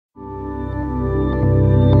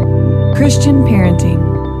Christian Parenting.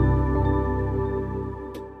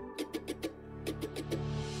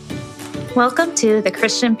 Welcome to the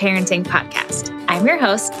Christian Parenting Podcast. I'm your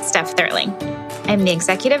host, Steph Thurling. I'm the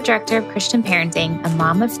Executive Director of Christian Parenting, a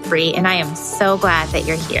mom of 3, and I am so glad that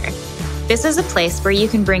you're here. This is a place where you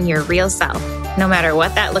can bring your real self, no matter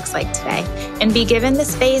what that looks like today, and be given the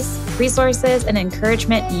space, resources, and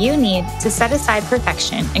encouragement you need to set aside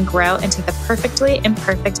perfection and grow into the perfectly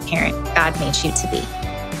imperfect parent God made you to be.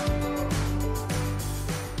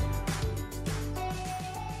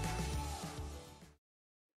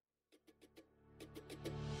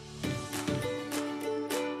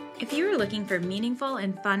 If you are looking for meaningful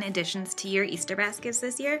and fun additions to your Easter baskets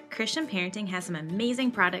this year, Christian Parenting has some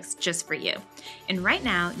amazing products just for you. And right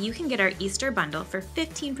now, you can get our Easter bundle for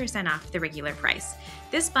 15% off the regular price.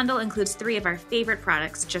 This bundle includes 3 of our favorite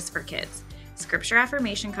products just for kids: scripture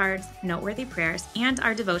affirmation cards, noteworthy prayers, and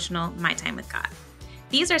our devotional, My Time with God.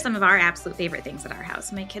 These are some of our absolute favorite things at our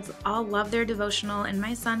house. My kids all love their devotional, and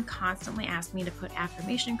my son constantly asks me to put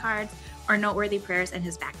affirmation cards or noteworthy prayers in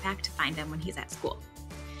his backpack to find them when he's at school.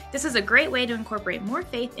 This is a great way to incorporate more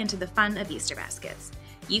faith into the fun of Easter baskets.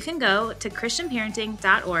 You can go to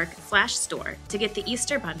christianparenting.org/store to get the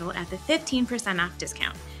Easter bundle at the 15% off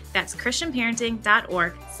discount. That's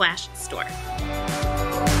christianparenting.org/store.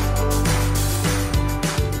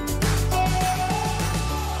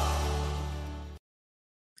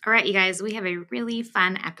 All right, you guys, we have a really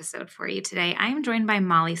fun episode for you today. I am joined by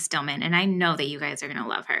Molly Stillman, and I know that you guys are going to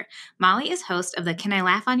love her. Molly is host of the Can I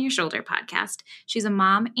Laugh on Your Shoulder podcast. She's a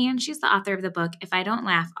mom, and she's the author of the book, If I Don't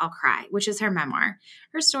Laugh, I'll Cry, which is her memoir.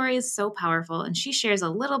 Her story is so powerful, and she shares a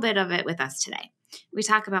little bit of it with us today. We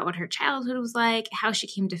talk about what her childhood was like, how she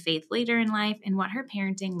came to faith later in life, and what her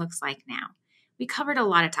parenting looks like now. We covered a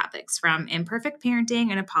lot of topics, from imperfect parenting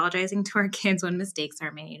and apologizing to our kids when mistakes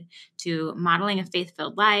are made, to modeling a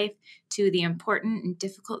faith-filled life, to the important and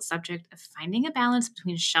difficult subject of finding a balance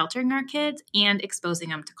between sheltering our kids and exposing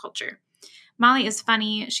them to culture. Molly is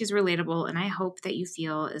funny, she's relatable, and I hope that you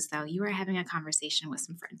feel as though you are having a conversation with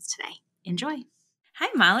some friends today. Enjoy. Hi,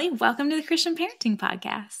 Molly. Welcome to the Christian Parenting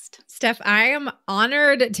Podcast. Steph, I am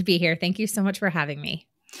honored to be here. Thank you so much for having me.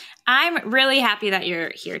 I'm really happy that you're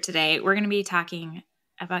here today. We're going to be talking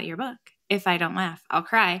about your book, If I Don't Laugh, I'll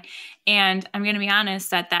Cry. And I'm going to be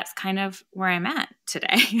honest that that's kind of where I'm at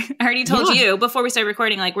today. I already told you before we started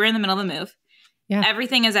recording, we're in the middle of a move. Yeah.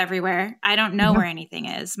 Everything is everywhere. I don't know where anything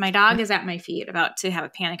is. My dog is at my feet, about to have a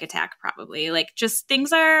panic attack probably. Just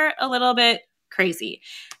things are a little bit crazy.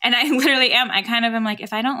 And I literally am. I kind of am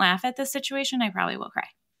if I don't laugh at this situation, I probably will cry.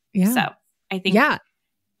 Yeah. So I think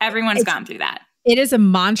everyone's gone through that. It is a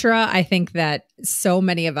mantra I think that so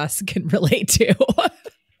many of us can relate to.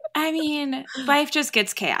 I mean, life just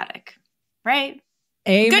gets chaotic, right?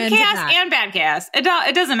 Amen. Good chaos and bad chaos.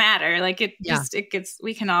 It doesn't matter. It gets,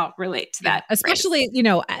 we can all relate to that. Especially,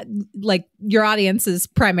 your audience is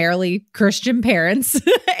primarily Christian parents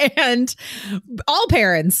and all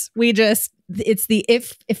parents. It's the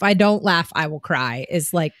if I don't laugh, I will cry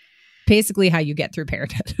is basically how you get through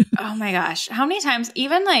parenthood. Oh my gosh. How many times,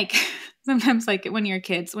 even sometimes when your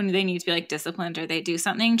kids, when they need to be disciplined or they do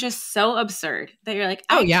something just so absurd that you're I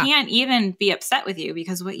can't even be upset with you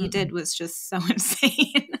because what you did was just so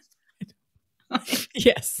insane.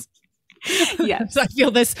 Yes. Yes. I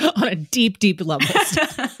feel this on a deep, deep level.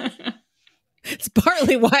 It's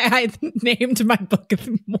partly why I named my book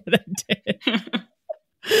what I did.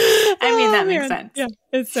 I mean, that makes sense. Yeah,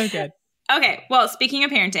 it's so good. Okay. Well, speaking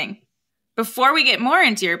of parenting, before we get more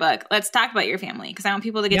into your book, let's talk about your family because I want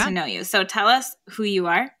people to get to know you. So tell us who you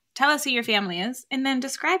are, tell us who your family is, and then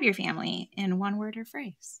describe your family in one word or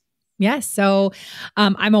phrase. Yes. So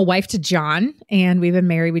I'm a wife to John, and we've been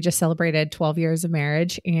married. We just celebrated 12 years of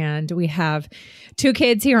marriage, and we have 2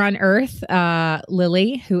 kids here on earth,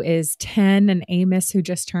 Lily, who is 10, and Amos, who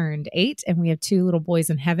just turned 8. And we have 2 little boys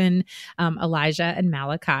in heaven, Elijah and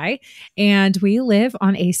Malachi. And we live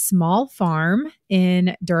on a small farm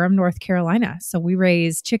in Durham, North Carolina. So we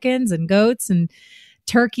raise chickens and goats and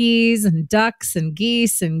turkeys and ducks and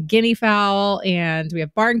geese and guinea fowl. And we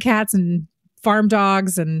have barn cats and farm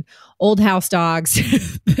dogs and old house dogs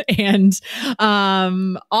and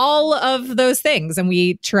all of those things. And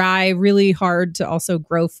we try really hard to also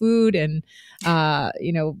grow food and, have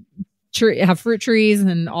fruit trees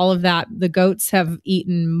and all of that. The goats have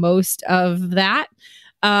eaten most of that.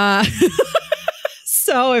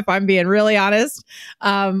 So if I'm being really honest,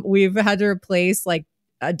 we've had to replace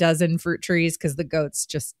a dozen fruit trees because the goats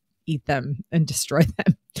just eat them and destroy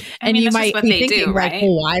them. And you might be thinking, right?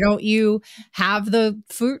 Well, why don't you have the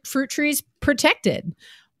fruit trees protected?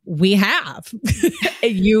 we have.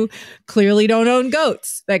 You clearly don't own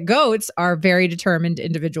goats. That goats are very determined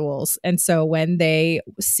individuals. And so when they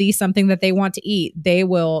see something that they want to eat, they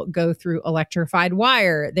will go through electrified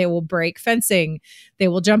wire. They will break fencing. They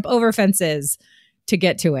will jump over fences to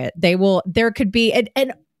get to it. There could be,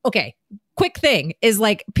 and okay, quick thing is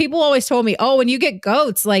like, people always told me, oh, when you get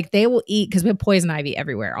goats, like they will eat, because we have poison ivy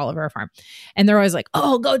everywhere, all over our farm. And they're always like,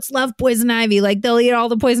 oh, goats love poison ivy. Like they'll eat all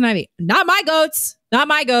the poison ivy. Not my goats. Not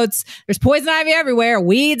my goats. There's poison ivy everywhere,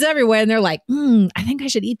 weeds everywhere. And they're like, I think I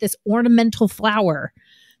should eat this ornamental flower.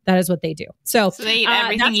 That is what they do. So they eat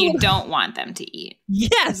everything you don't want them to eat.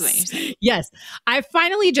 Yes. Yes. I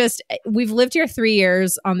finally we've lived here 3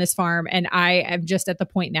 years on this farm, and I am just at the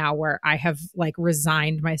point now where I have like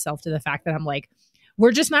resigned myself to the fact that I'm like,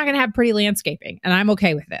 we're just not going to have pretty landscaping, and I'm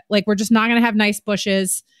okay with it. Like, we're just not going to have nice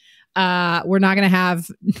bushes. We're not going to have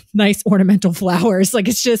nice ornamental flowers. Like,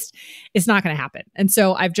 it's not going to happen. And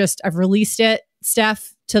so I've released it,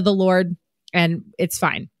 Steph, to the Lord, and it's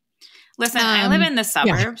fine. Listen, I live in the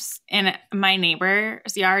suburbs, and my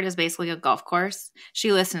neighbor's yard is basically a golf course.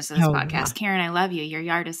 She listens to this podcast. Yeah. Karen, I love you. Your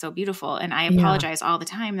yard is so beautiful. And I apologize all the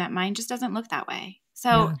time that mine just doesn't look that way.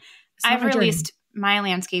 So I've released my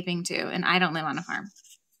landscaping too, and I don't live on a farm.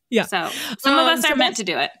 Yeah. So some of us are meant to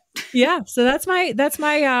do it. Yeah. So that's my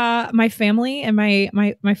my family, and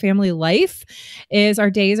my family life is, our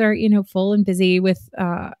days are, full and busy with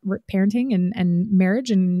parenting and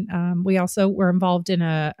marriage. And we're involved in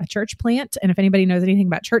a church plant. And if anybody knows anything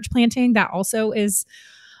about church planting, that also is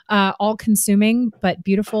all consuming, but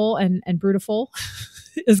beautiful and brutal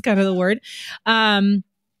is kind of the word.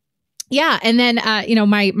 Yeah. And then,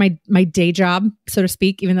 my day job, so to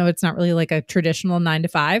speak, even though it's not really like a traditional 9 to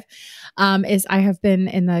 5, is I have been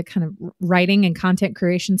in the kind of writing and content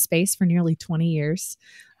creation space for nearly 20 years.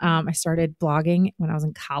 I started blogging when I was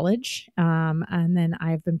in college. And then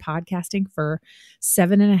I've been podcasting for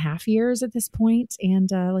 7.5 years at this point. And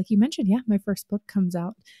like you mentioned, my first book comes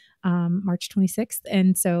out March 26th.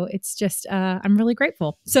 And so it's just, I'm really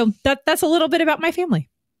grateful. So that's a little bit about my family.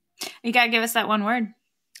 You got to give us that one word.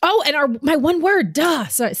 Oh, and my one word, duh.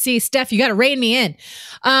 So see, Steph, you got to rein me in.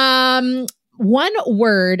 One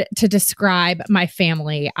word to describe my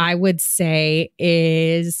family, I would say,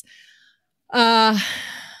 is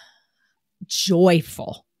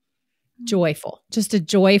joyful. Joyful. Just a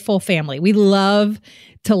joyful family. We love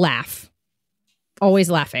to laugh. Always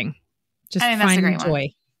laughing. Just finding joy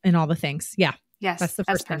in all the things. Yeah. Yes. That's the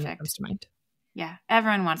first thing that comes to mind. Yeah.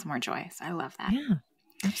 Everyone wants more joy. So I love that. Yeah,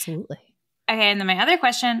 absolutely. Okay, and then my other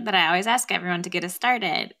question that I always ask everyone to get us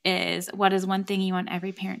started is, what is one thing you want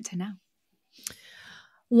every parent to know?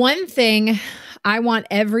 One thing I want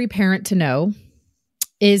every parent to know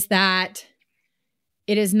is that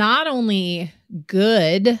it is not only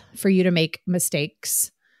good for you to make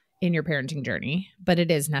mistakes in your parenting journey, but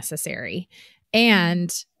it is necessary.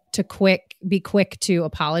 And to be quick to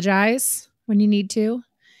apologize when you need to.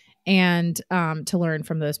 And to learn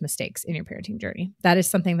from those mistakes in your parenting journey. That is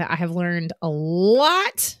something that I have learned a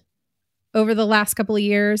lot over the last couple of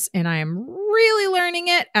years, and I am really learning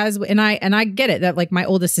it and I get it that like my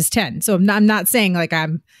oldest is 10, so I'm not saying like I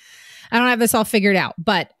don't have this all figured out,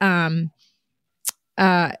 but I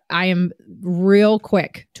am real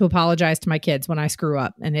quick to apologize to my kids when I screw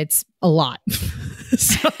up, and it's a lot.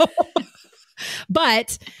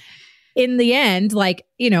 But in the end, like,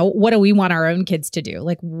 what do we want our own kids to do?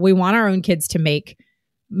 Like, we want our own kids to make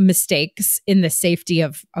mistakes in the safety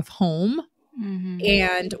of home. Mm-hmm.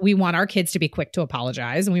 And we want our kids to be quick to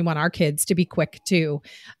apologize, and we want our kids to be quick to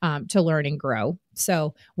learn and grow.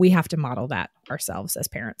 So we have to model that ourselves as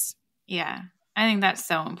parents. Yeah. I think that's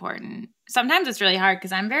so important. Sometimes it's really hard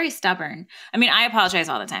because I'm very stubborn. I mean, I apologize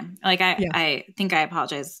all the time. Like I think I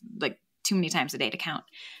apologize like too many times a day to count.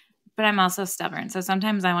 But I'm also stubborn. So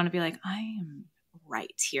sometimes I want to be like, I am right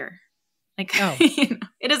here. Like,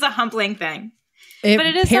 it is a humbling thing. But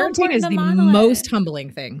it is parenting is the most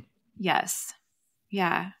humbling thing. Yes.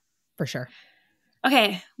 Yeah. For sure.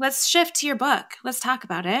 Okay. Let's shift to your book. Let's talk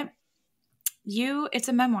about it. It's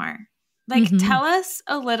a memoir. Like, tell us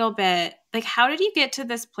a little bit, like, how did you get to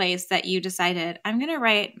this place that you decided, I'm going to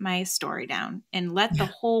write my story down and let the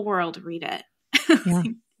whole world read it?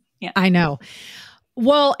 Yeah. I know.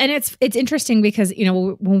 Well, and it's interesting because,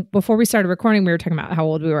 before we started recording, we were talking about how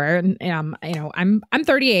old we were, and I'm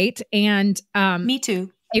 38, and me too.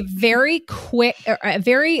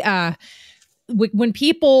 When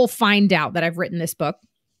people find out that I've written this book,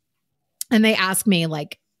 and they ask me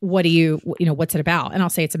like, what's it about? And I'll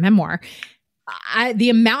say it's a memoir. the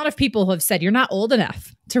amount of people who have said, you're not old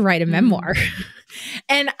enough to write a memoir.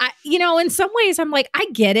 And I, in some ways I'm like, I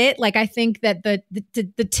get it. Like, I think that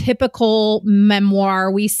the typical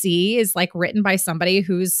memoir we see is like written by somebody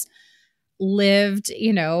who's lived,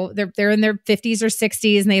 they're in their 50s or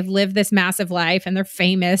 60s and they've lived this massive life and they're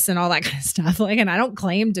famous and all that kind of stuff. Like, and I don't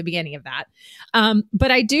claim to be any of that.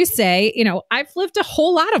 But I do say, I've lived a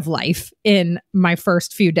whole lot of life in my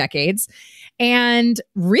first few decades. And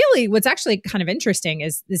really what's actually kind of interesting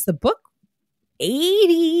is the book,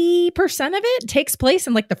 80% of it takes place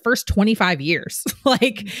in like the first 25 years.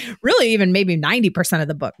 Like, really, even maybe 90% of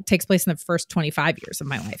the book takes place in the first 25 years of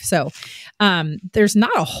my life. So there's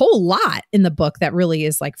not a whole lot in the book that really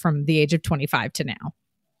is like from the age of 25 to now.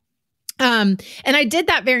 And I did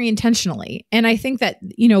that very intentionally. And I think that,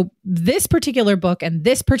 this particular book and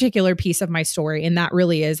this particular piece of my story, and that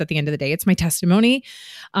really is, at the end of the day, it's my testimony.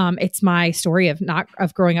 It's my story of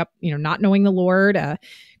growing up, not knowing the Lord,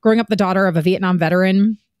 growing up the daughter of a Vietnam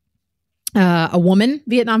veteran, a woman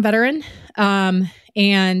Vietnam veteran,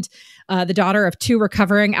 and the daughter of two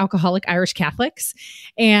recovering alcoholic Irish Catholics,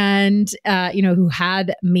 and who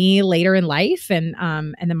had me later in life, and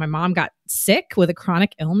then my mom got sick with a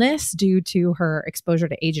chronic illness due to her exposure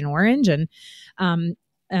to Agent Orange,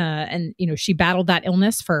 and she battled that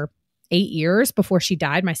illness for 8 years before she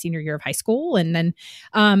died my senior year of high school. And then,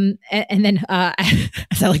 as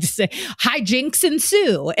I like to say, hijinks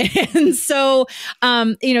ensue. And so,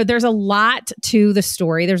 there's a lot to the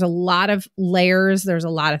story. There's a lot of layers. There's a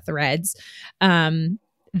lot of threads,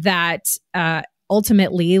 that,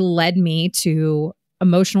 ultimately led me to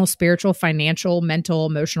emotional, spiritual, financial, mental,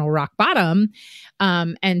 emotional rock bottom,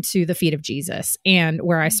 and to the feet of Jesus, and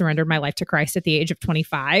where I surrendered my life to Christ at the age of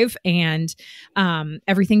 25, and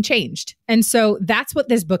everything changed. And so that's what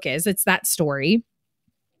this book is. It's that story.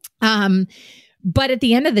 But at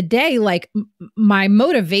the end of the day, like my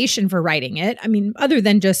motivation for writing it, I mean, other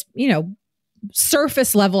than just,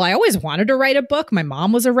 surface level, I always wanted to write a book. My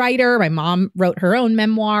mom was a writer. My mom wrote her own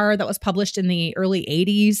memoir that was published in the early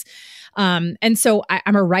 80s. And so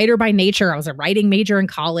I'm a writer by nature. I was a writing major in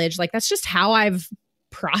college. Like, that's just how I've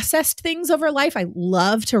processed things over life. I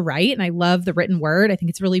love to write and I love the written word. I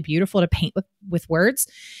think it's really beautiful to paint with words.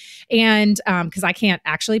 And, cause I can't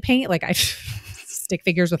actually paint, like I stick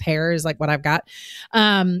figures with hair is like what I've got.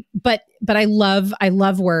 But I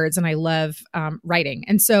love words and I love, writing.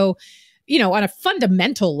 And so, on a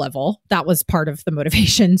fundamental level, that was part of the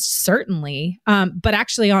motivation, certainly. But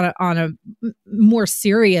actually on a more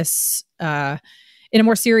serious, in a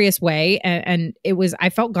more serious way. And it was, I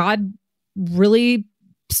felt God really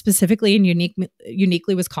specifically and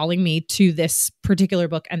uniquely was calling me to this particular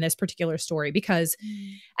book and this particular story, because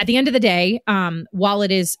at the end of the day, while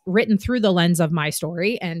it is written through the lens of my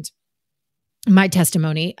story and my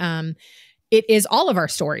testimony, it is all of our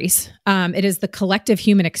stories. It is the collective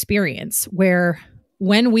human experience where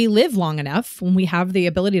when we live long enough, when we have the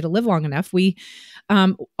ability to live long enough, we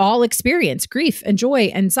all experience grief and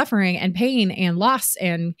joy and suffering and pain and loss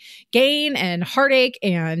and gain and heartache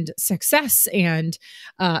and success and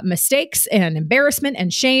mistakes and embarrassment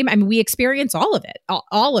and shame. I mean, we experience all of it,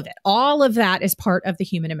 all of it. All of that is part of the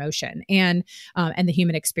human emotion and the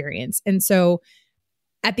human experience. And so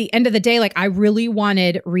at the end of the day, like I really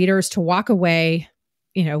wanted readers to walk away,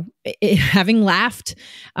 having laughed.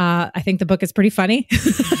 I think the book is pretty funny.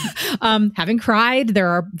 Having cried. There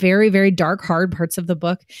are very, very dark, hard parts of the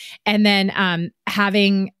book. And then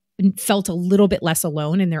having felt a little bit less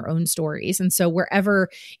alone in their own stories. And so wherever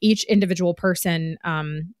each individual person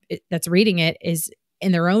that's reading it is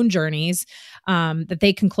in their own journeys, that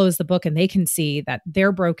they can close the book and they can see that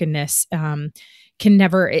their brokenness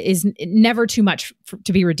is never too much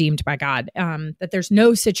to be redeemed by God. That there's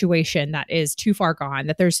no situation that is too far gone,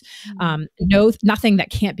 that there's nothing that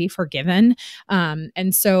can't be forgiven.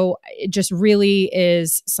 And so it just really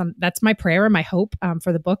is that's my prayer and my hope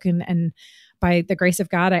for the book. And by the grace of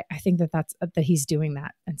God, I think that he's doing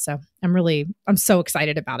that. And so I'm so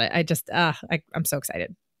excited about it. I'm so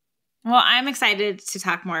excited. Well, I'm excited to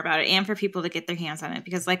talk more about it and for people to get their hands on it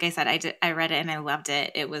because like I said, I read it and I loved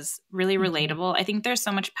it. It was really relatable. I think there's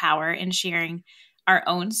so much power in sharing our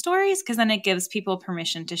own stories because then it gives people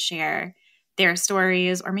permission to share their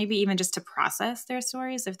stories or maybe even just to process their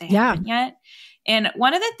stories if they haven't yet. And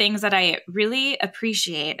one of the things that I really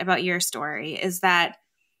appreciate about your story is that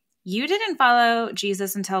you didn't follow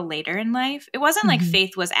Jesus until later in life. It wasn't like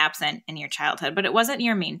faith was absent in your childhood, but it wasn't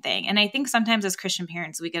your main thing. And I think sometimes as Christian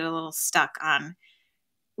parents, we get a little stuck on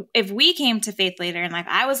if we came to faith later in life,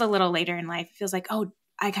 I was a little later in life, it feels like, oh,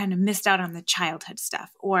 I kind of missed out on the childhood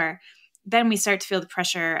stuff. Or then we start to feel the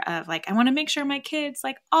pressure of like, I want to make sure my kids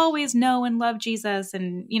like always know and love Jesus.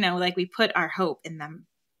 And, like we put our hope in them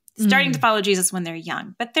starting to follow Jesus when they're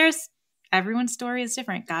young. But everyone's story is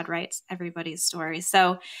different. God writes everybody's story.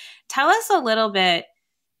 So tell us a little bit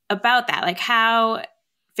about that, like how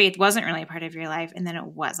faith wasn't really a part of your life and then it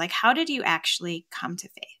was. Like, how did you actually come to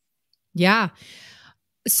faith? Yeah.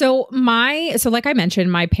 So like I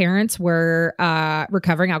mentioned, my parents were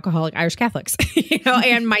recovering alcoholic Irish Catholics,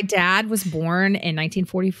 and my dad was born in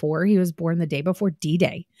 1944. He was born the day before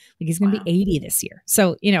D-Day. Like he's going to be 80 this year.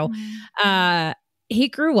 So, he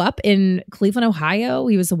grew up in Cleveland, Ohio.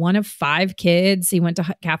 He was one of 5 kids. He went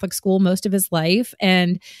to Catholic school most of his life.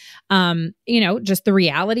 And, just the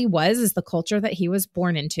reality is the culture that he was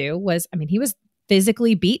born into he was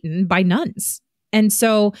physically beaten by nuns. And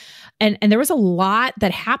so, and there was a lot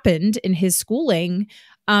that happened in his schooling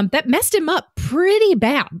that messed him up pretty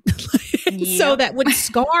bad. So that would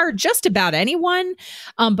scar just about anyone,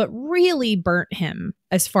 but really burnt him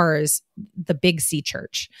as far as the Big C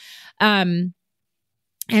church.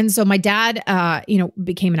 And so my dad,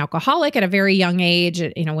 became an alcoholic at a very young age.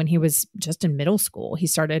 When he was just in middle school, he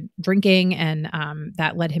started drinking, and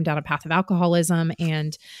that led him down a path of alcoholism.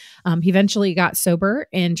 And he eventually got sober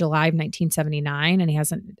in July of 1979. And he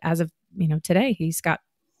hasn't, as of today, he's got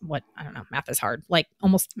math is hard, like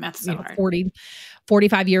almost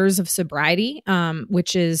 45 years of sobriety,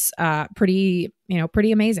 which is pretty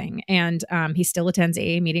amazing. And he still attends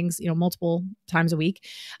AA meetings, multiple times a week.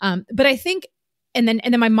 But I think. And then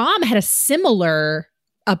my mom had a similar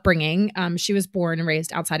upbringing. She was born and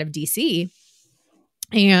raised outside of DC,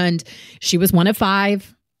 and she was one of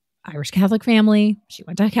 5, Irish Catholic family. She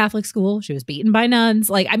went to Catholic school. She was beaten by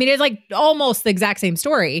nuns. It's like almost the exact same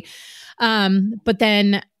story. But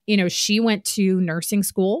then, she went to nursing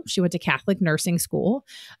school. She went to Catholic nursing school.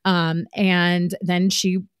 And then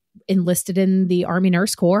she enlisted in the Army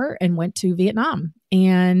Nurse Corps and went to Vietnam.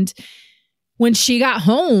 And when she got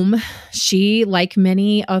home, she, like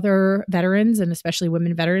many other veterans and especially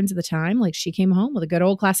women veterans at the time, she came home with a good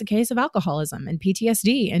old classic case of alcoholism and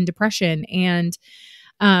PTSD and depression. And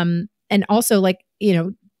also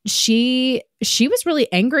she was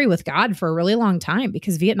really angry with God for a really long time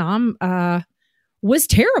because Vietnam, was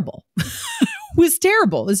terrible, was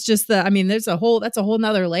terrible. It's just that's a whole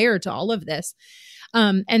nother layer to all of this.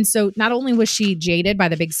 And so not only was she jaded by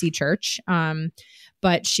the Big C church,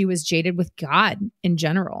 but she was jaded with God in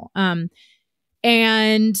general.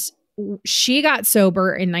 And she got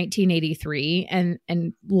sober in 1983. And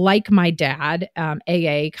like my dad,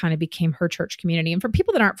 AA kind of became her church community. And for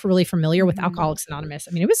people that aren't really familiar with Alcoholics Anonymous,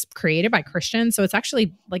 it was created by Christians. So it's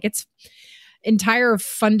actually its entire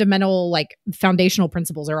fundamental, foundational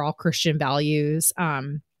principles are all Christian values.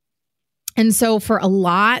 And so for a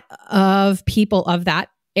lot of people of that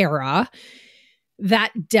era,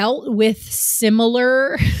 that dealt with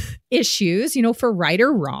similar issues, for right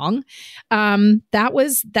or wrong. That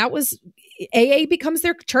was AA becomes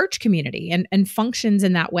their church community and functions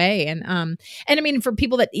in that way. And for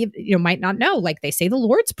people that might not know, they say the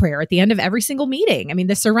Lord's Prayer at the end of every single meeting.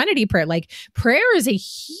 The Serenity Prayer, prayer is a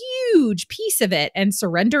huge piece of it, and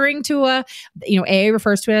surrendering to AA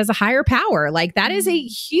refers to it as a higher power. That is a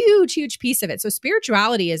huge piece of it. So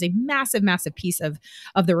spirituality is a massive, massive piece of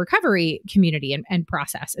the recovery community and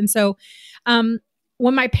process. And so,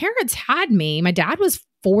 when my parents had me, my dad was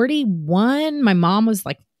 41. My mom was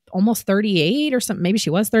almost 38 or something. Maybe she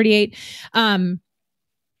was 38. Having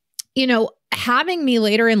me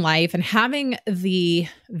later in life and having the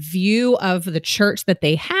view of the church that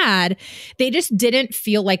they had, they just didn't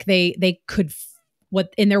feel like they could,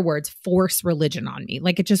 what in their words, force religion on me.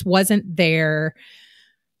 It just wasn't their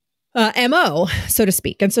MO, so to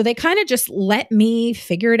speak. And so they kind of just let me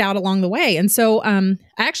figure it out along the way. And so I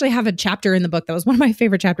actually have a chapter in the book that was one of my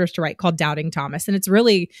favorite chapters to write called Doubting Thomas. And it's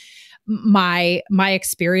really my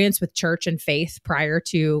experience with church and faith prior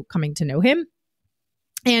to coming to know him.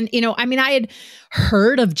 And, I had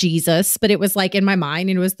heard of Jesus, but it was in my mind,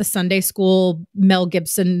 and it was the Sunday school Mel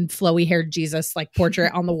Gibson flowy haired Jesus,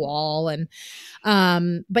 portrait on the wall. And,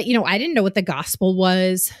 but, I didn't know what the gospel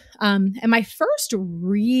was. And my first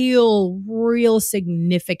real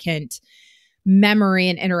significant memory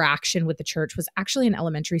and interaction with the church was actually in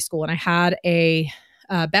elementary school. And I had a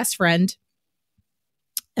best friend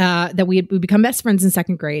that we become best friends in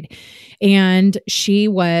 2nd grade. And she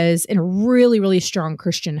was in a really strong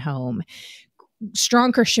Christian home,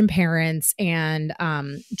 strong Christian parents, and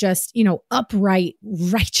just, upright,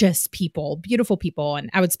 righteous people, beautiful people. And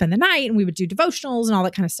I would spend the night and we would do devotionals and all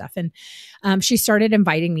that kind of stuff. And she started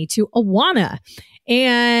inviting me to Awana.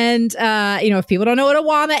 And, if people don't know what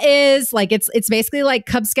Awana is, like it's basically like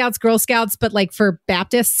Cub Scouts, Girl Scouts, but like for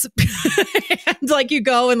Baptists. And like you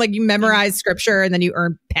go and like you memorize scripture and then you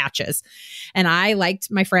earn patches. And I liked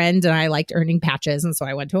my friend and I liked earning patches. And so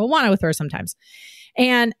I went to Awana with her sometimes.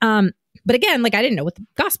 And, but again, like I didn't know what the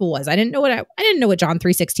gospel was. I didn't know what John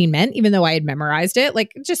 3:16 meant, even though I had memorized it.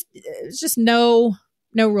 Like it's just no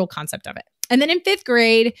real concept of it. And then in 5th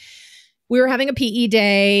grade, we were having a PE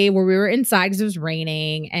day where we were inside because it was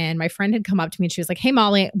raining. And my friend had come up to me and she was like, "Hey,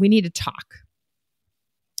 Molly, we need to talk."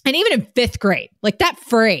 And even in 5th grade, like that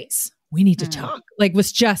phrase, "we need to talk," like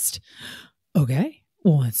was just, okay,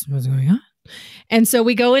 well, what's going on? And so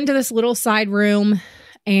we go into this little side room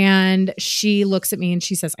and she looks at me and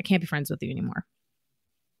she says, "I can't be friends with you anymore."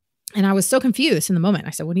 And I was so confused in the moment.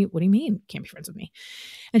 I said, what do you mean can't be friends with me?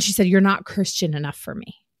 And she said, "You're not Christian enough for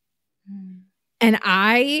me." And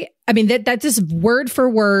I mean, that's just word for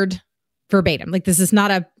word verbatim. Like this is not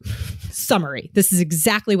a summary. This is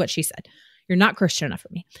exactly what she said. "You're not Christian enough for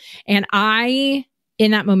me." And I,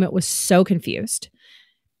 in that moment, was so confused.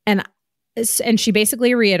 And she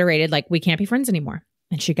basically reiterated, like, "We can't be friends anymore."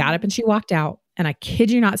 And she got up and she walked out. And I kid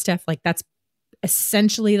you not, Steph, like that's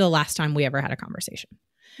essentially the last time we ever had a conversation.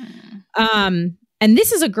 And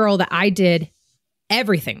this is a girl that I did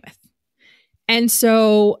everything with. And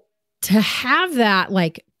so to have that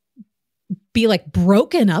like be like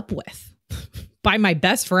broken up with by my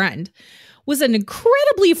best friend was an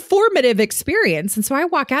incredibly formative experience. And so I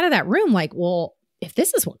walk out of that room like, well, if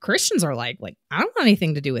this is what Christians are like I don't want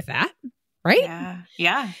anything to do with that. Right?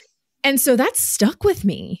 Yeah. And so that stuck with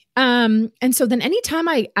me. And so then anytime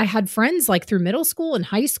I had friends like through middle school and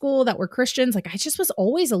high school that were Christians, like I just was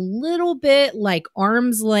always a little bit like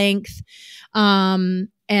arm's length.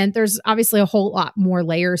 And there's obviously a whole lot more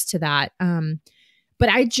layers to that. But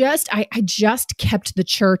I just kept the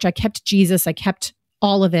church. I kept Jesus. I kept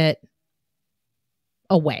all of it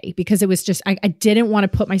away because it was just, I didn't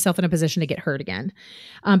want to put myself in a position to get hurt again.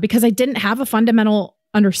 Because I didn't have a fundamental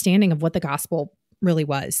understanding of what the gospel really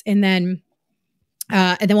was. And then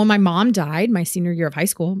when my mom died, my senior year of high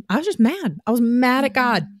school, I was just mad. I was mad at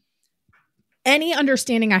God. Any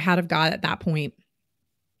understanding I had of God at that point,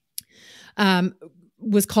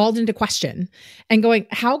 was called into question and going,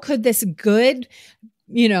 how could this good,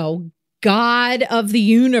 God of the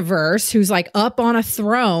universe who's like up on a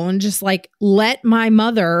throne, just like let my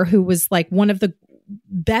mother, who was like one of the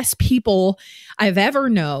best people I've ever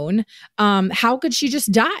known, how could she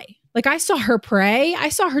just die? Like I saw her pray. I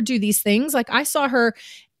saw her do these things. Like I saw her,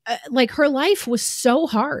 like her life was so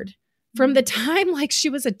hard from the time like she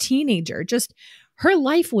was a teenager, just her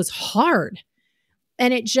life was hard.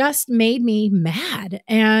 And it just made me mad.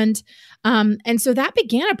 And so that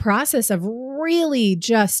began a process of really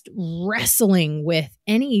just wrestling with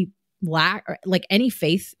any any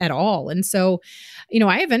faith at all. And so,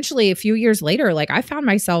 I eventually, a few years later, like I found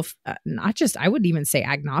myself I wouldn't even say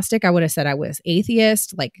agnostic. I would have said I was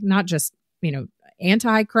atheist, like not just,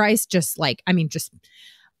 anti-Christ, just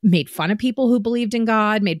made fun of people who believed in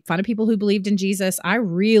God, made fun of people who believed in Jesus. I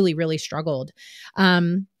really, really struggled.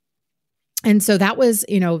 And so that was,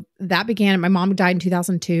 that began, my mom died in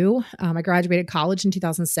 2002. I graduated college in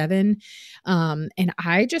 2007. And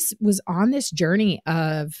I just was on this journey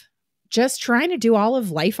of just trying to do all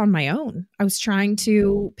of life on my own. I was trying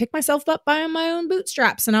to pick myself up by my own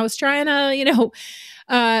bootstraps. And I was trying to,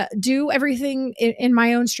 do everything in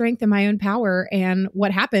my own strength and my own power. And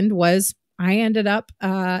what happened was I ended up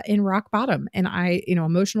in rock bottom, and I,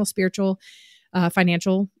 emotional, spiritual,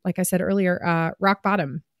 financial, like I said earlier, rock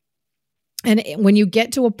bottom. And when you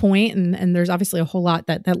get to a point, and there's obviously a whole lot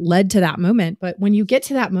that led to that moment, but when you get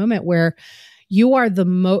to that moment where you are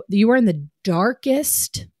you are in the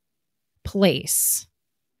darkest place,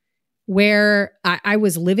 where I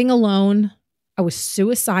was living alone, I was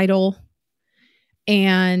suicidal,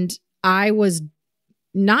 and I was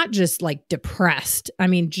not just like depressed. I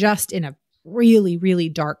mean, just in a really, really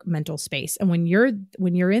dark mental space. And when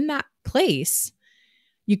you're in that place,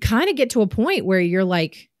 you kind of get to a point where you're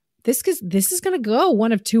like, this is going to go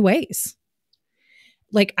one of two ways.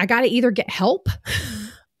 Like I got to either get help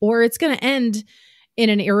or it's going to end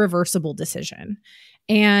in an irreversible decision.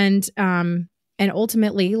 And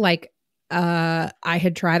ultimately, like, I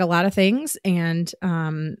had tried a lot of things. And,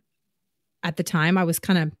 at the time I was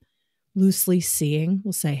kind of loosely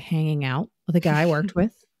hanging out with a guy I worked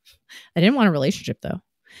with. I didn't want a relationship though,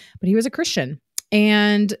 but he was a Christian.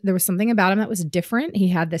 And there was something about him that was different. He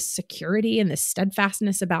had this security and this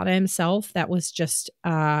steadfastness about himself that was just,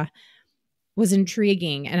 was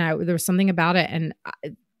intriguing. And there was something about it. And,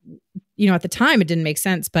 at the time it didn't make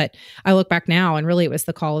sense, but I look back now and really it was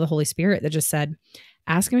the call of the Holy Spirit that just said,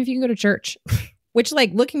 ask him if you can go to church, which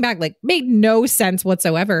like looking back, like made no sense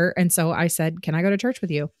whatsoever. And so I said, can I go to church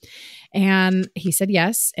with you? And he said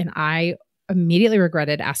yes. And I immediately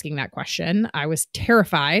regretted asking that question. I was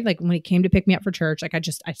terrified. Like when he came to pick me up for church, like I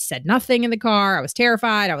said nothing in the car. I was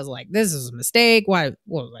terrified. I was like, this is a mistake. What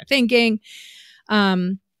was I thinking?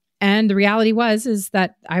 And the reality is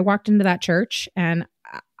that I walked into that church and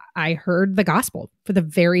I heard the gospel for the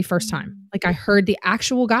very first time. Like I heard the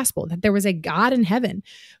actual gospel that there was a God in heaven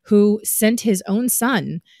who sent his own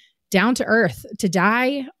son down to earth to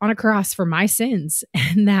die on a cross for my sins.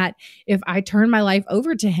 And that if I turn my life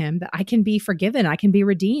over to him, that I can be forgiven, I can be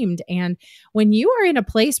redeemed. And when you are in a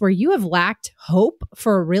place where you have lacked hope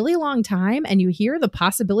for a really long time and you hear the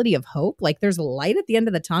possibility of hope, like there's light at the end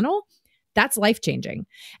of the tunnel, that's life-changing.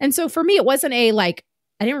 And so for me, it wasn't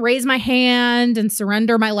I didn't raise my hand and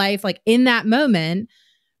surrender my life like in that moment.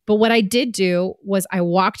 But what I did do was I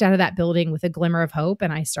walked out of that building with a glimmer of hope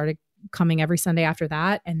and I started coming every Sunday after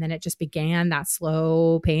that. And then it just began that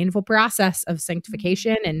slow, painful process of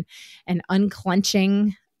sanctification and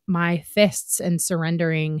unclenching my fists and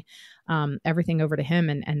surrendering everything over to him.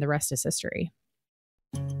 And the rest is history.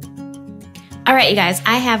 All right, you guys,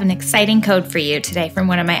 I have an exciting code for you today from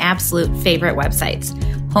one of my absolute favorite websites.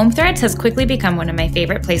 HomeThreads has quickly become one of my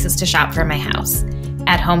favorite places to shop for my house.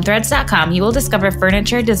 At homethreads.com, you will discover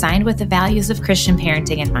furniture designed with the values of Christian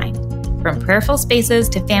parenting in mind. From prayerful spaces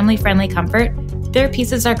to family-friendly comfort, their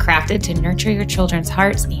pieces are crafted to nurture your children's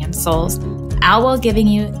hearts and souls, all while giving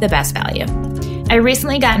you the best value. I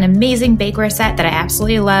recently got an amazing bakeware set that I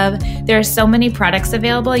absolutely love. There are so many products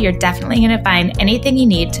available, you're definitely going to find anything you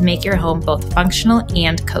need to make your home both functional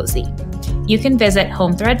and cozy. You can visit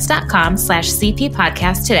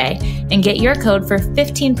homethreads.com/CPpodcast today and get your code for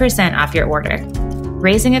 15% off your order.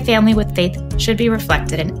 Raising a family with faith should be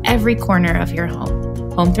reflected in every corner of your home.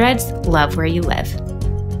 HomeThreads, love where you live.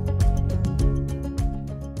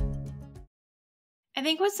 I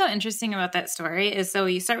think what's so interesting about that story is so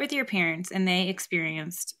you start with your parents and they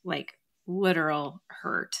experienced like literal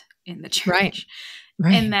hurt in the church.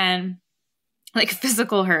 Right. And then like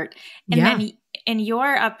physical hurt. And then in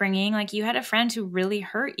your upbringing, like you had a friend who really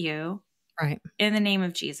hurt you. Right. In the name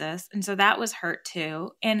of Jesus. And so that was hurt too.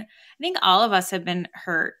 And I think all of us have been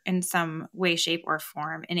hurt in some way, shape, or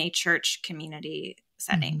form in a church community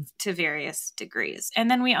setting to various degrees. And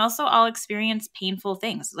then we also all experience painful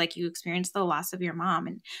things. Like you experienced the loss of your mom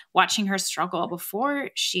and watching her struggle before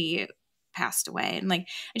she passed away. And like,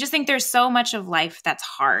 I just think there's so much of life that's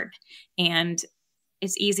hard and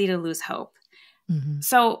it's easy to lose hope.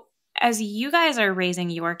 So as you guys are raising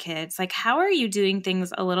your kids, like how are you doing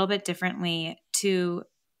things a little bit differently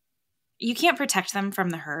you can't protect them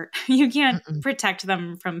from the hurt. You can't protect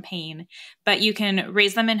them from pain, but you can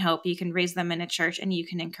raise them in hope. You can raise them in a church and you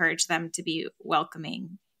can encourage them to be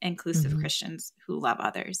welcoming, inclusive Christians who love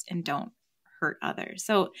others and don't hurt others.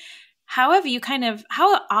 So how have you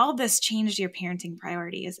how all this changed your parenting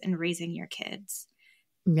priorities in raising your kids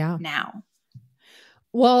now?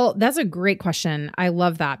 Well, that's a great question. I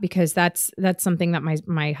love that because that's something that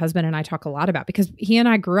my husband and I talk a lot about because he and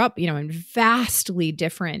I grew up, in vastly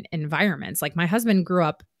different environments. Like my husband grew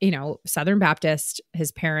up, Southern Baptist.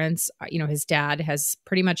 His parents, his dad has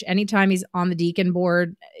pretty much anytime he's on the deacon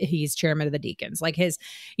board, he's chairman of the deacons. Like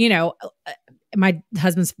my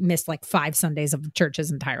husband's missed like 5 Sundays of church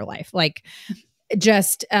his entire life. Like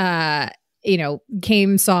just,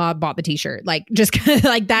 came, saw, bought the t-shirt, like just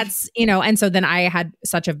like that's, and so then I had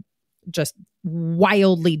such a just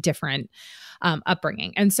wildly different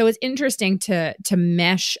upbringing. And so it's interesting to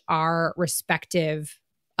mesh our respective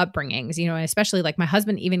upbringings, and especially like my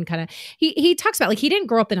husband even kind of, he talks about like, he didn't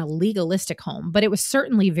grow up in a legalistic home, but it was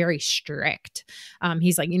certainly very strict.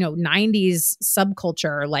 He's like, 90s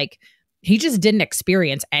subculture, like he just didn't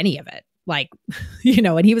experience any of it. Like,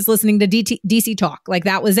 and he was listening to DC Talk. Like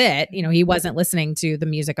that was it. He wasn't listening to the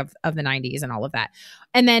music of the 90s and all of that.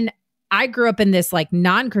 And then I grew up in this like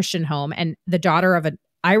non-Christian home and the daughter of an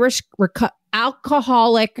Irish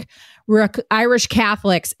alcoholic Irish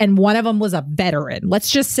Catholics, and one of them was a veteran.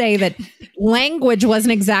 Let's just say that language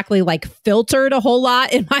wasn't exactly like filtered a whole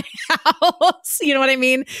lot in my house. You know what I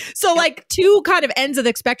mean? So like two kind of ends of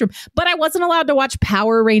the spectrum, but I wasn't allowed to watch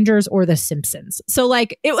Power Rangers or The Simpsons. So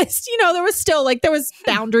like it was, there was still like, there was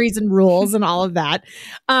boundaries and rules and all of that.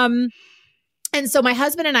 And so my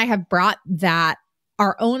husband and I have brought that,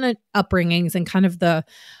 our own upbringings and kind of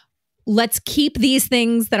let's keep these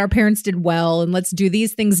things that our parents did well and let's do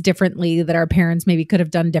these things differently that our parents maybe could have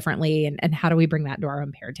done differently. And how do we bring that to our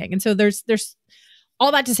own parenting? And so there's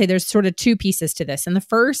all that to say, there's sort of two pieces to this. And the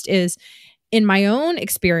first is in my own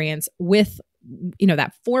experience with,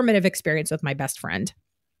 that formative experience with my best friend.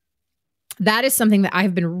 That is something that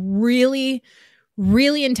I've been really,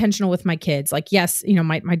 really intentional with my kids. Like, yes,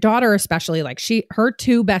 my daughter, especially, like her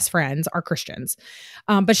two best friends are Christians.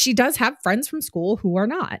 But she does have friends from school who are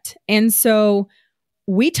not. And so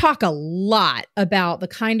we talk a lot about the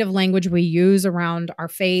kind of language we use around our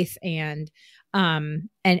faith and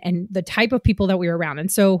the type of people that we're around.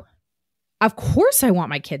 And so, of course, I want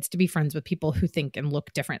my kids to be friends with people who think and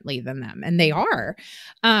look differently than them. And they are.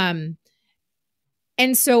 And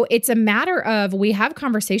so it's a matter of, we have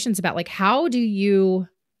conversations about like, how do you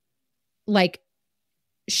like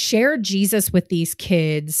share Jesus with these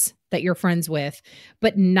kids that you're friends with,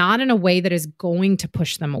 but not in a way that is going to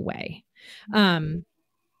push them away.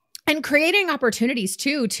 And creating opportunities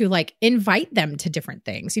too, to like invite them to different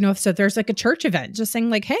things, so if there's like a church event, just saying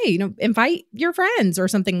like, hey, invite your friends or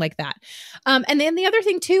something like that. And then the other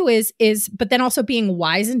thing too but then also being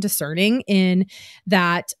wise and discerning in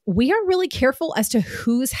that we are really careful as to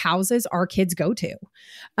whose houses our kids go to.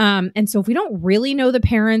 And so if we don't really know the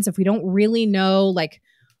parents, if we don't really know like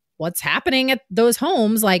what's happening at those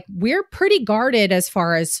homes, like we're pretty guarded as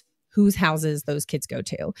far as whose houses those kids go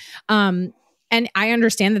to. And I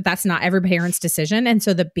understand that that's not every parent's decision. And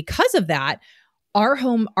so because of that, our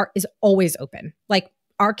home is always open. Like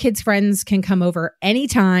our kids' friends can come over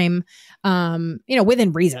anytime,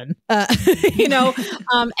 within reason, and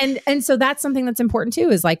so that's something that's important too,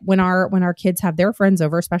 is like when our kids have their friends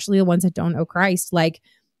over, especially the ones that don't know Christ, like,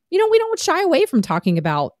 we don't shy away from talking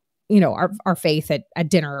about, our faith at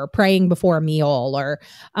dinner, or praying before a meal, or,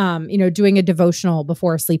 doing a devotional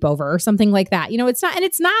before a sleepover or something like that.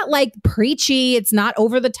 It's not like preachy. It's not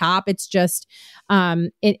over the top. It's just,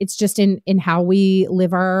 it's just in how we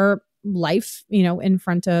live our life, in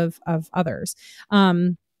front of others.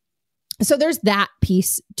 So there's that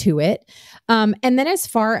piece to it. And then as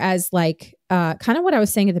far as like, kind of what I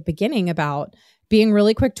was saying at the beginning about being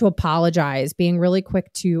really quick to apologize, being really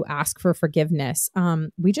quick to ask for forgiveness.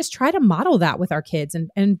 We just try to model that with our kids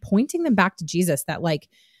and pointing them back to Jesus, that like,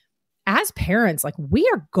 as parents, like we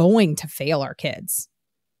are going to fail our kids.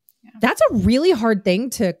 Yeah. That's a really hard thing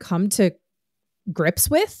to come to grips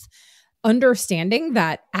with, understanding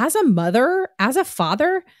that as a mother, as a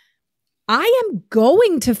father, I am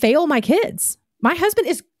going to fail my kids. My husband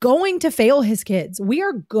is going to fail his kids. We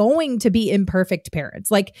are going to be imperfect parents.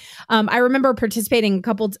 Like, I remember participating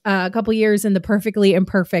a couple years in the Perfectly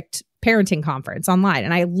Imperfect Parenting Conference online,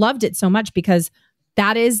 and I loved it so much because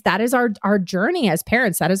that is our journey as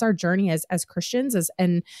parents. That is our journey as Christians,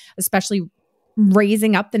 and especially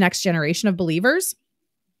raising up the next generation of believers.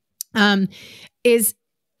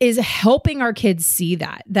 Is helping our kids see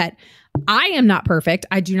that I am not perfect.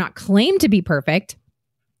 I do not claim to be perfect.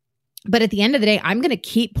 But at the end of the day, I'm going to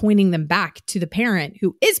keep pointing them back to the parent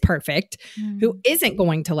who is perfect, who isn't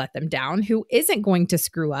going to let them down, who isn't going to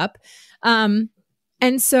screw up. And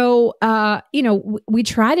so, we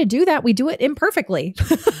try to do that. We do it imperfectly.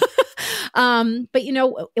 But,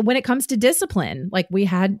 when it comes to discipline, like we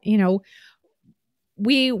had,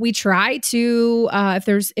 we try to,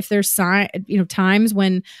 if there's times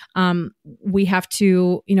when we have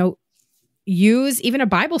to, use even a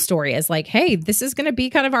Bible story as like, hey, this is going to be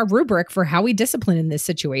kind of our rubric for how we discipline in this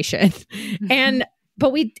situation.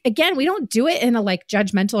 But we don't do it in a like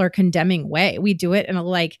judgmental or condemning way. We do it in a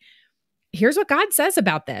like, here's what God says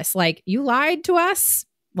about this. Like, you lied to us.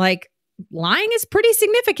 Like, lying is pretty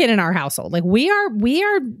significant in our household. Like we're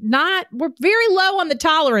very low on the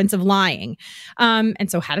tolerance of lying. And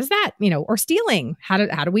so how does that, or stealing, how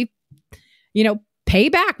do we, pay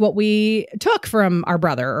back what we took from our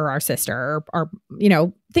brother or our sister or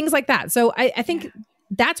things like that. So I think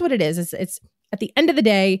that's what it is. It's at the end of the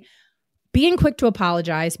day, being quick to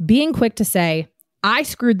apologize, being quick to say, I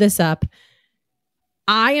screwed this up.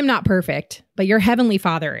 I am not perfect, but your heavenly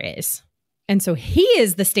Father is. And so he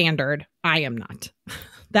is the standard. I am not.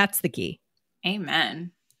 That's the key.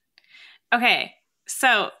 Amen. Okay.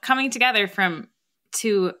 So coming together from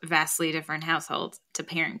two vastly different households to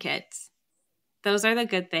parent kids, those are the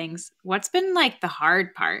good things. What's been like the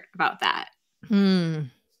hard part about that?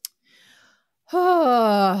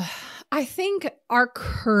 Oh, I think our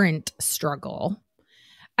current struggle,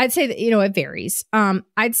 I'd say that, it varies.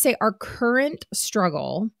 I'd say our current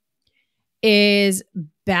struggle is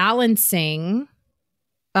balancing,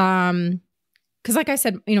 because like I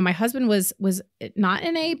said, my husband was not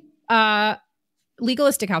in a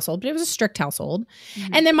legalistic household, but it was a strict household.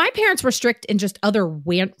 Mm-hmm. And then my parents were strict in just other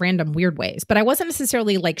random weird ways, but I wasn't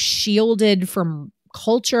necessarily like shielded from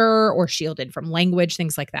culture or shielded from language,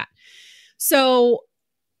 things like that. So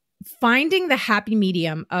finding the happy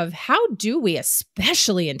medium of how do we,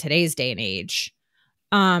 especially in today's day and age,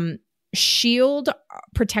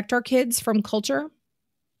 protect our kids from culture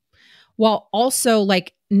while also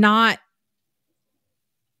like not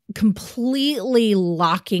completely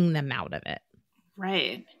locking them out of it.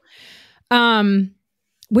 Right.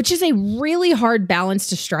 Which is a really hard balance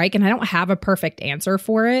to strike. And I don't have a perfect answer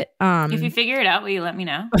for it. If you figure it out, will you let me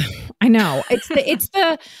know? I know it's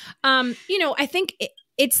the, I think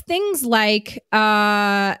it's things like,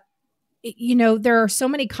 there are so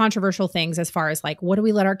many controversial things as far as like, what do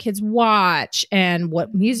we let our kids watch and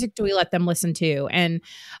what music do we let them listen to? And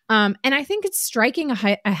I think it's striking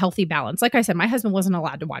a healthy balance. Like I said, my husband wasn't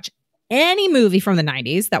allowed to watch any movie from the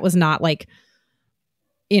 90s that was not like,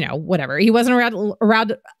 whatever. He wasn't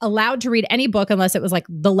allowed to read any book unless it was like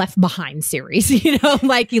the Left Behind series,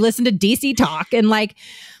 like he listened to DC Talk and like,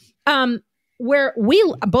 where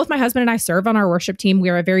both my husband and I serve on our worship team. We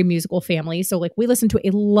are a very musical family. So like we listen to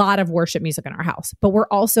a lot of worship music in our house, but we're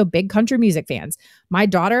also big country music fans. My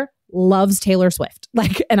daughter loves Taylor Swift.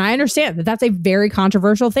 Like, and I understand that that's a very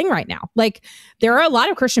controversial thing right now. Like there are a lot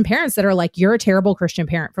of Christian parents that are like, you're a terrible Christian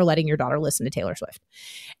parent for letting your daughter listen to Taylor Swift.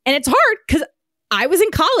 And it's hard because I was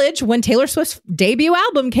in college when Taylor Swift's debut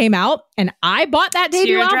album came out, and I bought that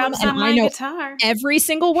debut album, and I know guitar. Every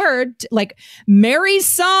single word, like Mary's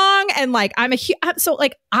song, and like so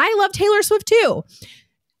like I love Taylor Swift too.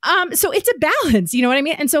 So it's a balance, you know what I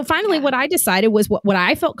mean? And so finally, what I decided was what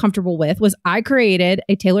I felt comfortable with was I created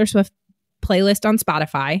a Taylor Swift playlist on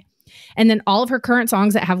Spotify, and then all of her current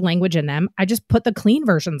songs that have language in them, I just put the clean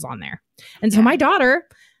versions on there, and so my daughter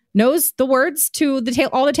knows the words to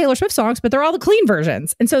all the Taylor Swift songs, but they're all the clean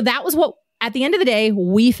versions. And so that was what, at the end of the day,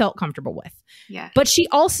 we felt comfortable with. Yeah. But she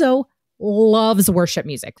also loves worship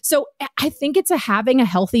music. So I think it's having a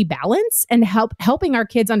healthy balance and helping our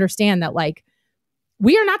kids understand that like,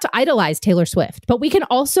 we are not to idolize Taylor Swift, but we can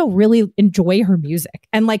also really enjoy her music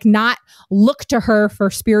and like not look to her for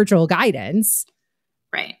spiritual guidance.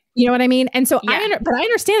 Right. You know what I mean? And so but I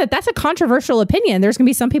understand that that's a controversial opinion. There's going to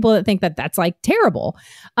be some people that think that that's like terrible.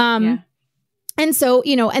 And so,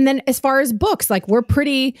 and then as far as books, like we're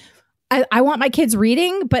pretty, I want my kids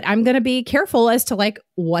reading, but I'm going to be careful as to like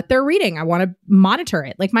what they're reading. I want to monitor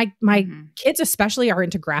it. Like my kids especially are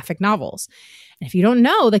into graphic novels. And if you don't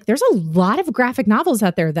know, like there's a lot of graphic novels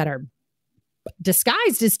out there that are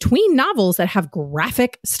disguised as tween novels that have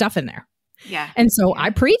graphic stuff in there. Yeah. And so I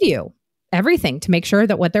preview everything to make sure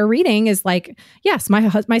that what they're reading is like, yes,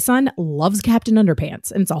 my son loves Captain Underpants,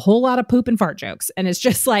 and it's a whole lot of poop and fart jokes. And it's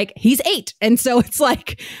just like, he's 8. And so it's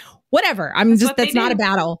like, whatever. That's not a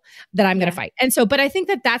battle that I'm going to fight. And so, but I think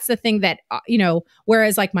that that's the thing that,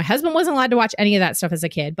 whereas like my husband wasn't allowed to watch any of that stuff as a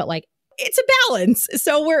kid, but like, it's a balance.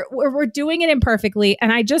 So we're doing it imperfectly.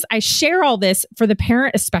 And I share all this for the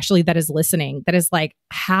parent, especially that is listening, that is like,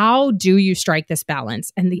 how do you strike this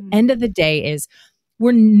balance? And the end of the day is,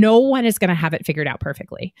 where no one is going to have it figured out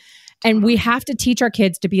perfectly. And we have to teach our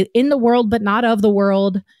kids to be in the world, but not of the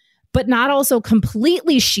world, but not also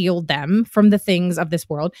completely shield them from the things of this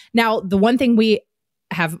world. Now, the one thing we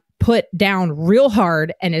have put down real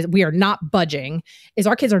hard and we are not budging is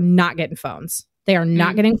our kids are not getting phones. They are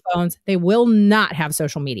not getting phones. They will not have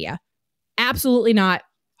social media. Absolutely not.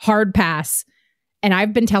 Hard pass. And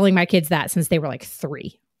I've been telling my kids that since they were like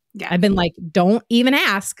 3. Yeah. I've been like, don't even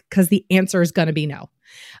ask because the answer is going to be no.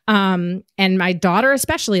 And my daughter,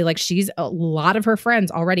 especially, like a lot of her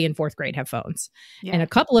friends already in 4th grade have phones and a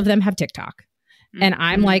couple of them have TikTok. And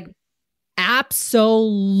I'm like,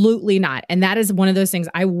 absolutely not. And that is one of those things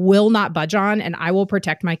I will not budge on, and I will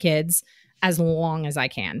protect my kids as long as I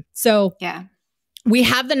can. So we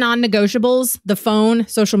have the non-negotiables, the phone,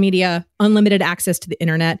 social media, unlimited access to the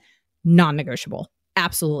internet, non-negotiable.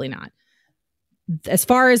 Absolutely not. As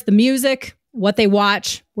far as the music, what they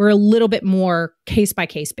watch, we're a little bit more case by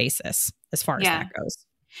case basis as far as that goes.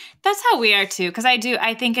 That's how we are too. Because I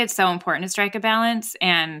think it's so important to strike a balance.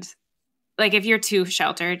 And like if you're too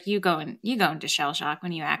sheltered, you go into shell shock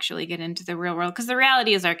when you actually get into the real world. Because the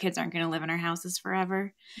reality is our kids aren't going to live in our houses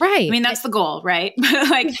forever. Right. I mean, that's the goal, right? But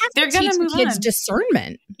like they're going to move kids on.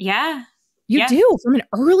 Discernment. Yeah. You do from an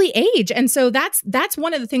early age. And so that's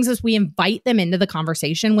one of the things is we invite them into the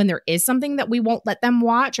conversation when there is something that we won't let them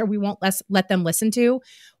watch or we won't let them listen to.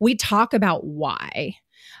 We talk about why.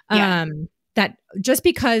 That just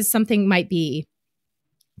because something might be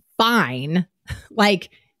fine, like,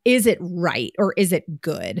 is it right or is it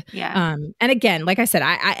good? Yeah. And again, like I said,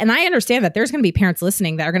 I understand that there's going to be parents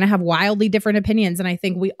listening that are going to have wildly different opinions. And I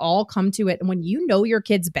think we all come to it. And when you know your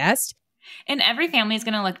kids best. And every family is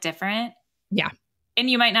going to look different. Yeah. And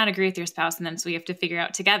you might not agree with your spouse, and then so we have to figure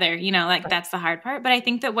out together, like that's the hard part. But I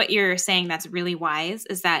think that what you're saying that's really wise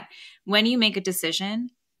is that when you make a decision,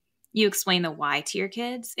 you explain the why to your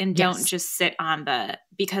kids and don't just sit on the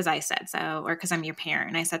because I said so or because I'm your parent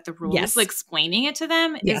and I set the rules. Yes. Like explaining it to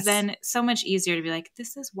them is then so much easier to be like,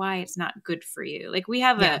 this is why it's not good for you. Like we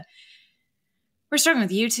have we're starting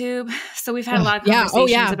with YouTube. So we've had a lot of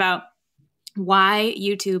conversations about why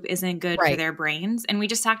YouTube isn't good for their brains. And we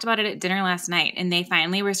just talked about it at dinner last night. And they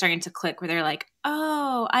finally were starting to click where they're like,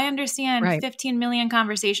 oh, I understand 15 million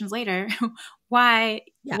conversations later why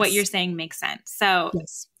what you're saying makes sense. So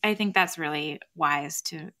I think that's really wise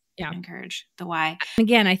to encourage the why.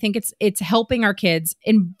 Again, I think it's helping our kids,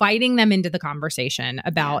 inviting them into the conversation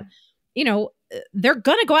about, they're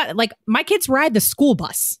going to go out. Like my kids ride the school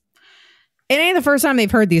bus. It ain't the first time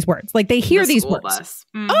they've heard these words. Like they hear these words.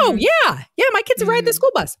 Mm-hmm. Oh yeah. Yeah. My kids ride the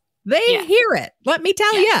school bus. They hear it. Let me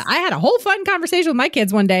tell you, I had a whole fun conversation with my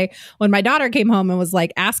kids one day when my daughter came home and was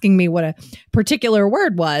like asking me what a particular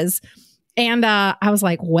word was. And I was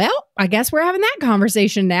like, well, I guess we're having that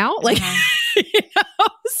conversation now. Like,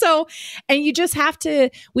 so, and you just have to,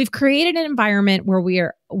 we've created an environment where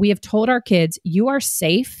we have told our kids, you are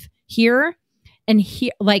safe here. And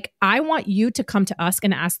here, like, I want you to come to us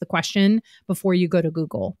and ask the question before you go to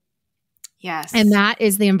Google. Yes. And that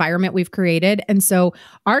is the environment we've created. And so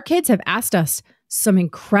our kids have asked us some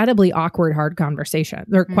incredibly awkward, hard conversation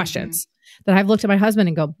or questions that I've looked at my husband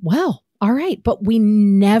and go, well, all right. But we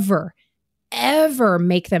never, ever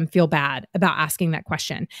make them feel bad about asking that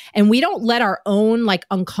question. And we don't let our own like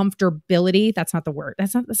uncomfortability, that's not the word.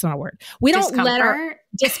 That's not a word. We don't let our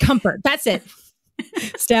discomfort. That's it.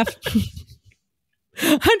 Steph.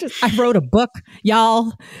 I wrote a book,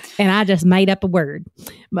 y'all, and I just made up a word.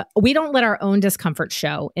 But we don't let our own discomfort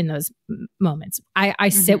show in those moments. I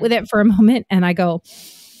sit with it for a moment and I go,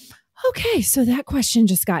 okay, so that question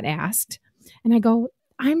just got asked. And I go,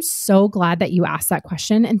 I'm so glad that you asked that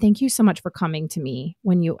question. And thank you so much for coming to me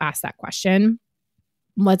when you asked that question.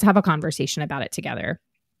 Let's have a conversation about it together.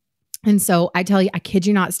 And so I tell you, I kid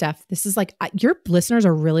you not, Steph, this is like, your listeners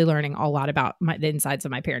are really learning a lot about the insides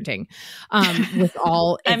of my parenting with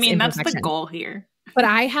all its that's the goal here. But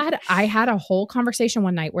I had a whole conversation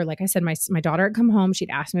one night where, like I said, my daughter had come home. She'd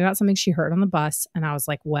asked me about something she heard on the bus. And I was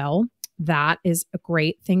like, well, that is a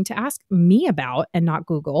great thing to ask me about and not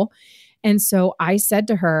Google. And so I said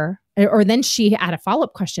to her, or then she had a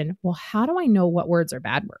follow-up question. Well, how do I know what words are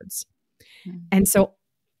bad words? And so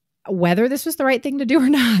whether this was the right thing to do or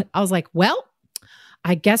not, I was like, well,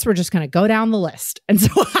 I guess we're just going to go down the list. And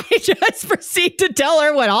so I just proceed to tell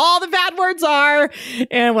her what all the bad words are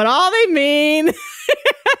and what all they mean. And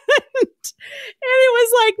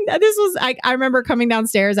it was like, I remember coming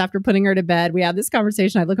downstairs after putting her to bed. We had this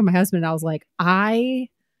conversation. I look at my husband and I was like, I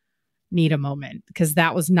need a moment because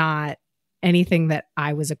that was not anything that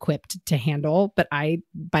I was equipped to handle. But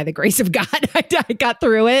by the grace of God, I got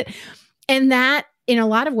through it. And that, in a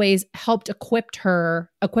lot of ways, helped equip her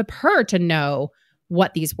to know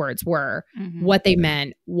what these words were, what they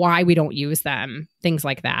meant, why we don't use them, things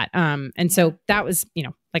like that. And so that was,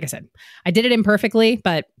 like I said, I did it imperfectly,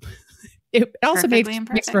 but it also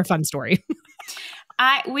makes for a fun story.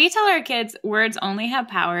 We tell our kids words only have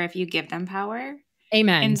power if you give them power.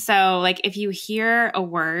 Amen. And so like, if you hear a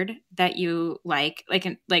word that you like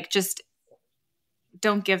just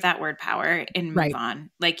don't give that word power and move on.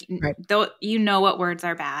 Like, though you know what words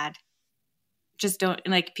are bad, just don't,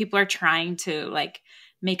 like, people are trying to like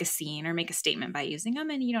make a scene or make a statement by using them,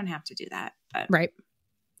 and you don't have to do that. But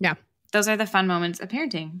yeah, those are the fun moments of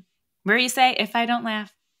parenting where you say, if I don't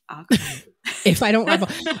laugh, I'll cry. If I don't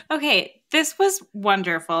laugh. Okay, this was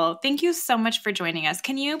wonderful. Thank you so much for joining us.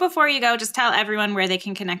 Can you, before you go, just tell everyone where they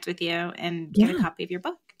can connect with you and get a copy of your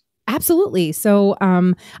book? Absolutely. So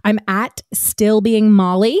I'm at Still Being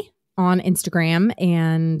Molly on Instagram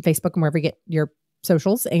and Facebook and wherever you get your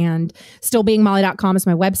socials. And stillbeingmolly.com is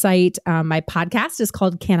my website. My podcast is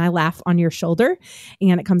called Can I Laugh on Your Shoulder?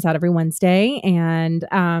 And it comes out every Wednesday.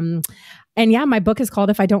 And yeah, my book is called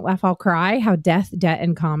If I Don't Laugh, I'll Cry: How Death, Debt,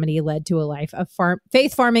 and Comedy Led to a Life of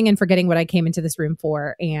Faith, Farming, and Forgetting What I Came into This Room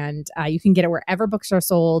For. And you can get it wherever books are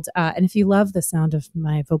sold. And if you love the sound of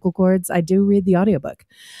my vocal cords, I do read the audiobook.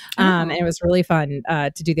 And it was really fun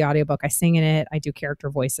to do the audiobook. I sing in it. I do character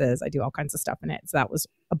voices. I do all kinds of stuff in it. So that was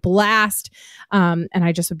a blast. And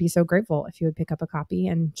I just would be so grateful if you would pick up a copy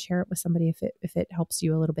and share it with somebody if it helps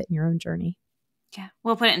you a little bit in your own journey. Yeah.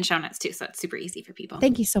 We'll put it in show notes too, so it's super easy for people.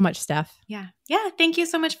 Thank you so much, Steph. Yeah. Yeah. Thank you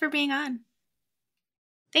so much for being on.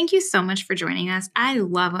 Thank you so much for joining us. I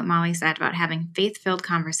love what Molly said about having faith-filled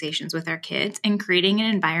conversations with our kids and creating an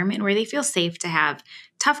environment where they feel safe to have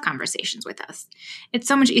tough conversations with us. It's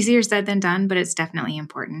so much easier said than done, but it's definitely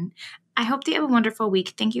important. I hope that you have a wonderful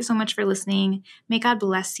week. Thank you so much for listening. May God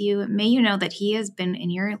bless you. May you know that He has been in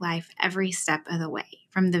your life every step of the way.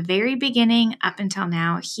 From the very beginning up until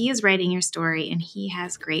now, He is writing your story and He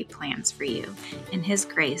has great plans for you. And His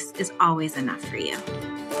grace is always enough for you.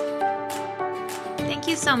 Thank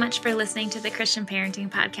you so much for listening to the Christian Parenting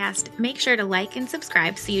Podcast. Make sure to like and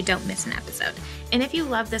subscribe so you don't miss an episode. And if you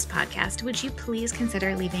love this podcast, would you please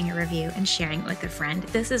consider leaving a review and sharing it with a friend?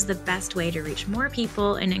 This is the best way to reach more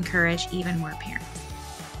people and encourage even more parents.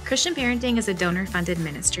 Christian Parenting is a donor-funded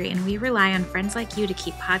ministry, and we rely on friends like you to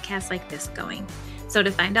keep podcasts like this going. So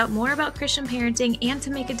to find out more about Christian parenting and to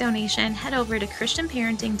make a donation, head over to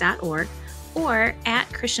christianparenting.org or at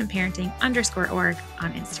christianparenting_org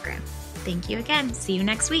on Instagram. Thank you again. See you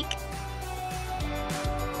next week.